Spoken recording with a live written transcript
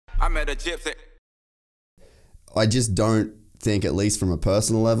met a gypsy. I just don't think, at least from a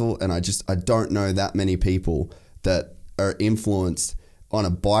personal level, and I don't know that many people that are influenced on a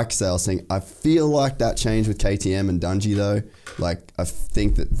bike sales thing. I feel like that changed with KTM and Dungey though. Like, I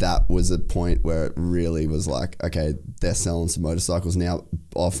think that was a point where it really was like, okay, they're selling some motorcycles now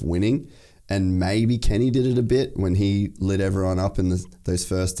off winning. And maybe Kenny did it a bit when he lit everyone up in those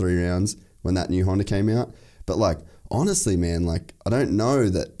first 3 rounds when that new Honda came out. But like, honestly, man, like, I don't know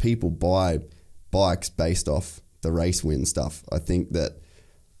that people buy bikes based off the race win stuff. I think that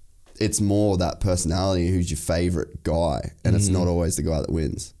it's more that personality, who's your favorite guy, and it's not always the guy that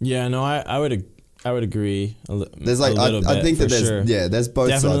wins. Yeah, no, I would agree. There's like, I think that there's, sure. Yeah, there's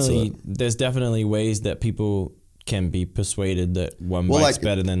both sides to it. There's definitely ways that people can be persuaded that one bike's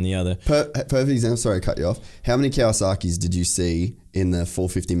better than the other. Perfect example, sorry to cut you off. How many Kawasaki's did you see in the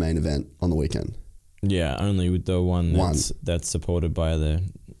 450 main event on the weekend? Yeah, only with the one that's supported by the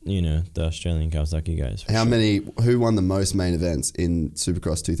Australian Kawasaki guys. How many? Who won the most main events in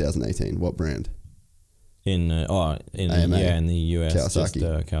Supercross 2018? What brand? In the US, Kawasaki.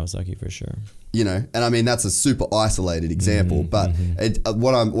 just Kawasaki for sure. You know, and I mean, that's a super isolated example, but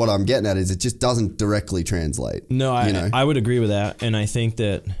what I'm getting at is it just doesn't directly translate. No, I would agree with that, and I think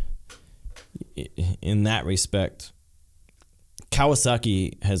that in that respect,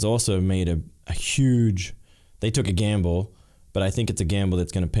 Kawasaki has also made a huge. They took a gamble, but I think it's a gamble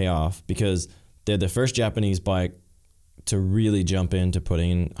that's going to pay off because they're the first Japanese bike to really jump into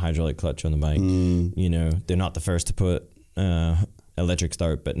putting hydraulic clutch on the bike. You know, they're not the first to put electric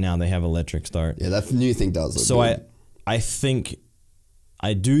start, but now they have electric start. Yeah, that new thing does look so good.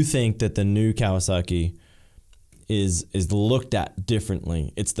 I do think that the new Kawasaki is looked at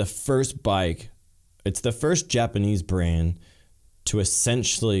differently. It's the first bike, it's the first Japanese brand to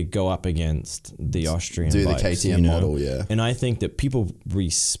essentially go up against the Austrian bikes, the KTM model, yeah. And I think that people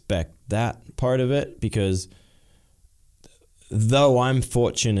respect that part of it because though I'm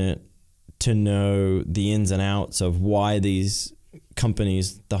fortunate to know the ins and outs of why these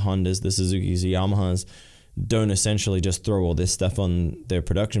companies, the Hondas, the Suzukis, the Yamahas, don't essentially just throw all this stuff on their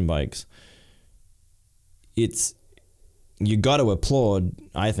production bikes. You got to applaud,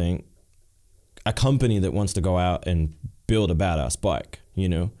 I think, a company that wants to go out and build a badass bike, you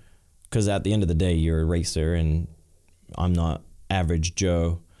know, because at the end of the day, you're a racer and I'm not average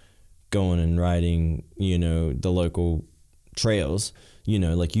Joe going and riding, you know, the local trails, you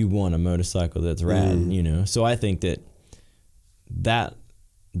know, like you want a motorcycle that's rad, you know. So I think that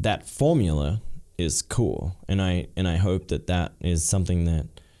formula is cool, and I hope that is something that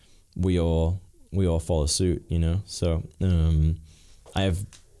we all follow suit, you know. So I have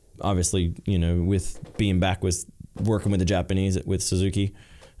obviously, you know, with being back with working with the Japanese with Suzuki,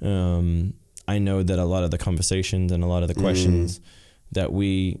 I know that a lot of the conversations and a lot of the questions that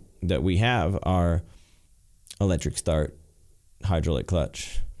we have are electric start, hydraulic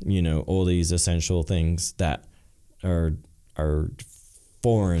clutch, you know, all these essential things that are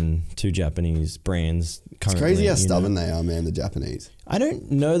foreign to Japanese brands currently. It's crazy how stubborn they are, man, the Japanese. I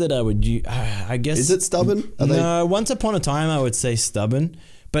don't know that I would I guess. Is it stubborn? No, once upon a time I would say stubborn,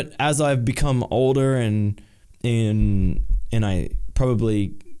 but as I've become older and I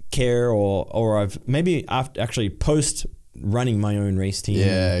probably care or I've actually post running my own race team.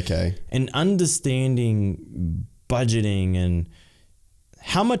 Yeah, okay. And understanding budgeting and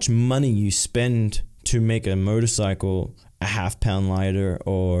how much money you spend to make a motorcycle a half-pound lighter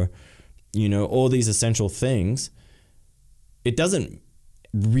or, you know, all these essential things, it doesn't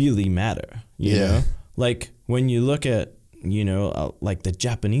really matter, you know? Like when you look at, you know, like the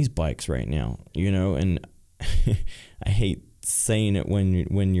Japanese bikes right now, you know, and I hate saying it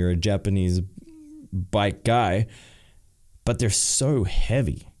when you're a Japanese bike guy, but they're so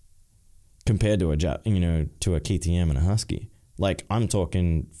heavy compared to a KTM and a Husky. Like I'm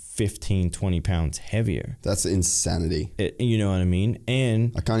talking 15, 20 pounds heavier. That's insanity. You know what I mean?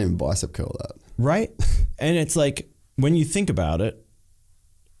 And I can't even bicep curl that. Right? And it's like, when you think about it,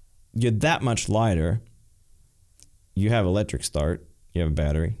 you're that much lighter. You have electric start. You have a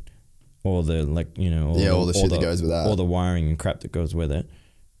battery. All the, like, you know, all the shit that goes with that. All the wiring and crap that goes with it.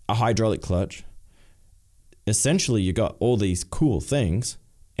 A hydraulic clutch. Essentially, you got all these cool things,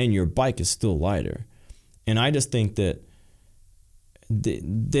 and your bike is still lighter. And I just think that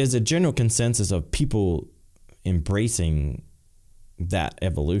there's a general consensus of people embracing that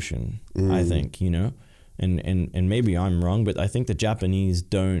evolution, I think, you know, and maybe I'm wrong, but I think the Japanese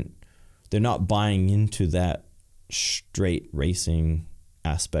they're not buying into that straight racing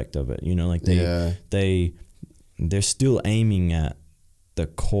aspect of it, you know, like they're still aiming at the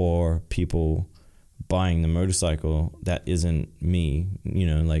core people buying the motorcycle that isn't me, you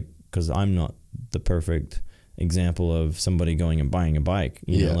know, like because I'm not the perfect example of somebody going and buying a bike.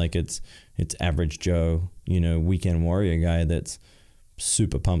 You know, like it's average Joe, you know, weekend warrior guy that's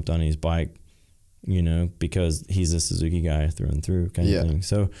super pumped on his bike, you know, because he's a Suzuki guy through and through kind of thing.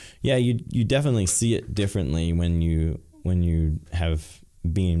 So yeah, you definitely see it differently when you have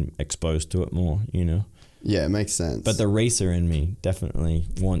been exposed to it more, you know. Yeah, it makes sense. But the racer in me definitely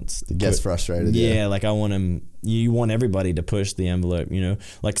wants to gets frustrated. Yeah, like I want him. You want everybody to push the envelope, you know.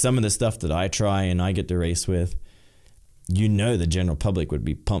 Like some of the stuff that I try and I get to race with, you know, the general public would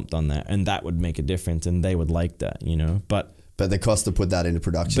be pumped on that, and that would make a difference, and they would like that, you know. But the cost to put that into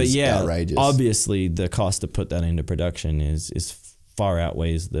production is outrageous. Obviously, the cost to put that into production is far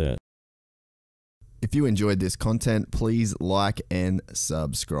outweighs the. If you enjoyed this content, please like and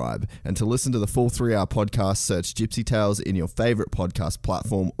subscribe. And to listen to the full 3-hour podcast, search Gypsy Tales in your favorite podcast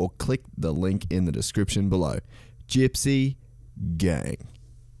platform or click the link in the description below. Gypsy Gang.